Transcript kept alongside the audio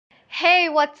Hey,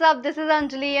 what's up? This is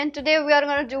Anjali and today we are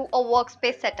going to do a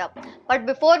workspace setup. But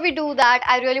before we do that,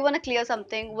 I really want to clear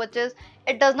something, which is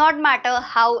it does not matter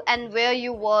how and where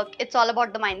you work, it's all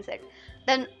about the mindset.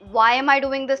 Then why am I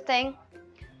doing this thing?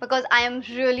 Because I am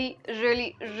really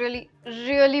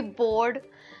bored.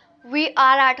 We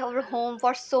are at our home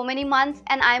for so many months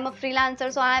and I am a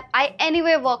freelancer, so I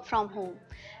anyway work from home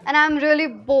and I'm really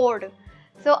bored.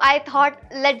 So I thought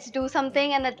let's do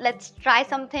something and let's try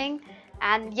something.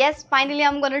 And yes, finally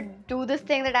I'm gonna do this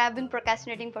thing that I have been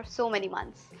procrastinating for so many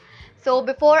months. So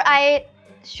before I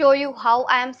show you how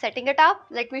I am setting it up,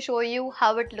 let me show you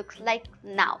how it looks like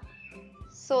now.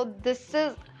 So this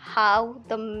is how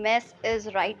the mess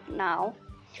is right now.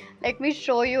 Let me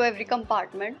show you every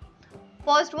compartment.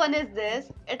 First one is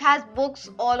this. It has books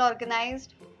all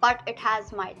organized, but it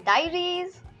has my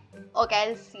diaries. Okay,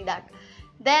 I'll see that.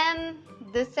 Then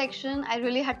this section, I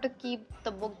really had to keep the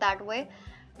book that way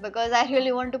because I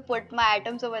really want to put my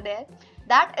items over there.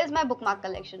 That is my bookmark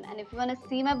collection, and if you want to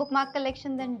see my bookmark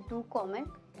collection, then do comment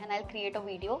and I'll create a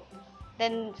video.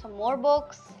 Then some more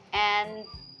books and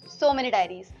so many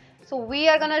diaries. So we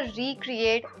are gonna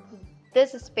recreate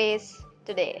this space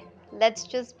today. Let's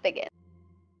just begin.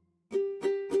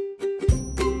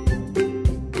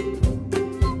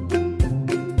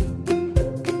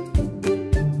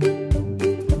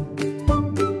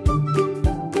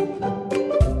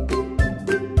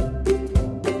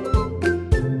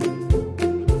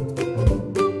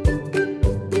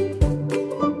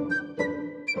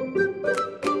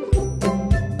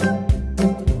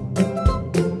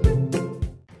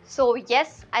 So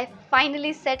yes, I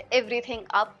finally set everything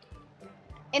up.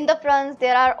 In the fronts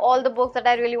there are all the books that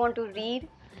I really want to read.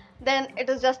 Then it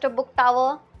is just a book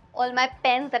tower, all my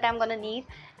pens that I'm gonna need.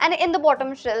 And in the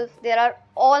bottom shelf there are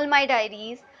all my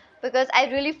diaries because I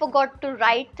really forgot to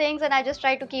write things and I just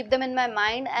try to keep them in my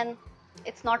mind, and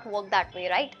it's not work that way,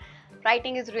 right?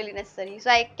 Writing is really necessary.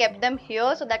 So I kept them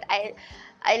here so that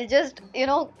I'll just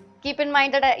keep in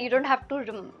mind that you don't have to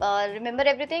remember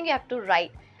everything, you have to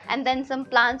write. And then some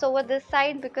plants over this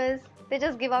side because they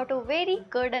just give out a very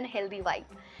good and healthy vibe.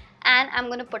 And I'm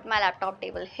going to put my laptop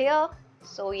table here.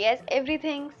 So yes,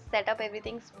 everything's set up,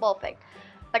 everything's perfect.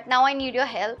 But now I need your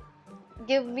help.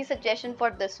 Give me suggestion for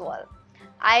this wall.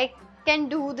 I can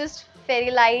do this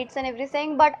fairy lights and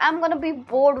everything, but I'm going to be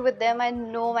bored with them, I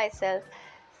know myself.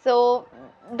 So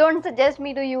don't suggest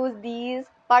me to use these,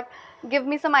 but give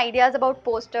me some ideas about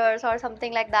posters or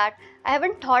something like that. I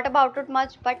haven't thought about it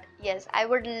much, but yes, I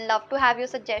would love to have your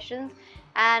suggestions.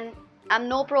 And I'm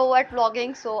no pro at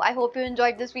vlogging, so I hope you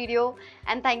enjoyed this video,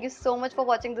 and thank you so much for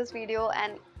watching this video.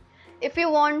 And if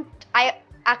you want, I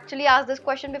actually asked this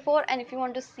question before, and if you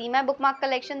want to see my bookmark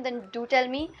collection, then do tell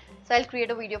me, so I'll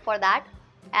create a video for that.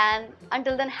 And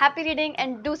until then, happy reading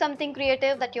and do something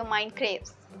creative that your mind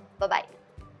craves. Bye bye.